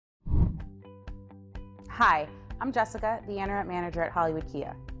Hi, I'm Jessica, the Internet Manager at Hollywood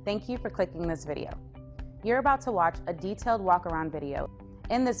Kia. Thank you for clicking this video. You're about to watch a detailed walk-around video.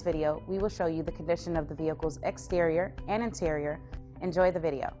 In this video, we will show you the condition of the vehicle's exterior and interior. Enjoy the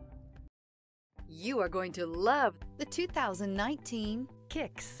video. You are going to love the 2019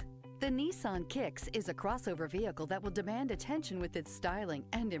 Kicks. The Nissan Kicks is a crossover vehicle that will demand attention with its styling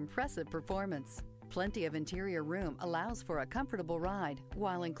and impressive performance. Plenty of interior room allows for a comfortable ride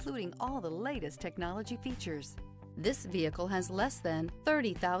while including all the latest technology features. This vehicle has less than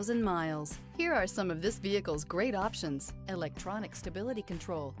 30,000 miles. Here are some of this vehicle's great options: electronic stability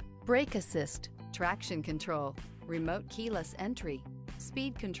control, brake assist, traction control, remote keyless entry,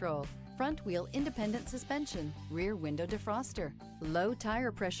 speed control, front wheel independent suspension, rear window defroster, low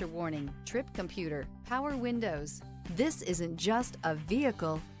tire pressure warning, trip computer, power windows. This isn't just a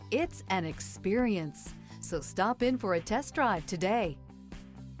vehicle, it's an experience. So stop in for a test drive today.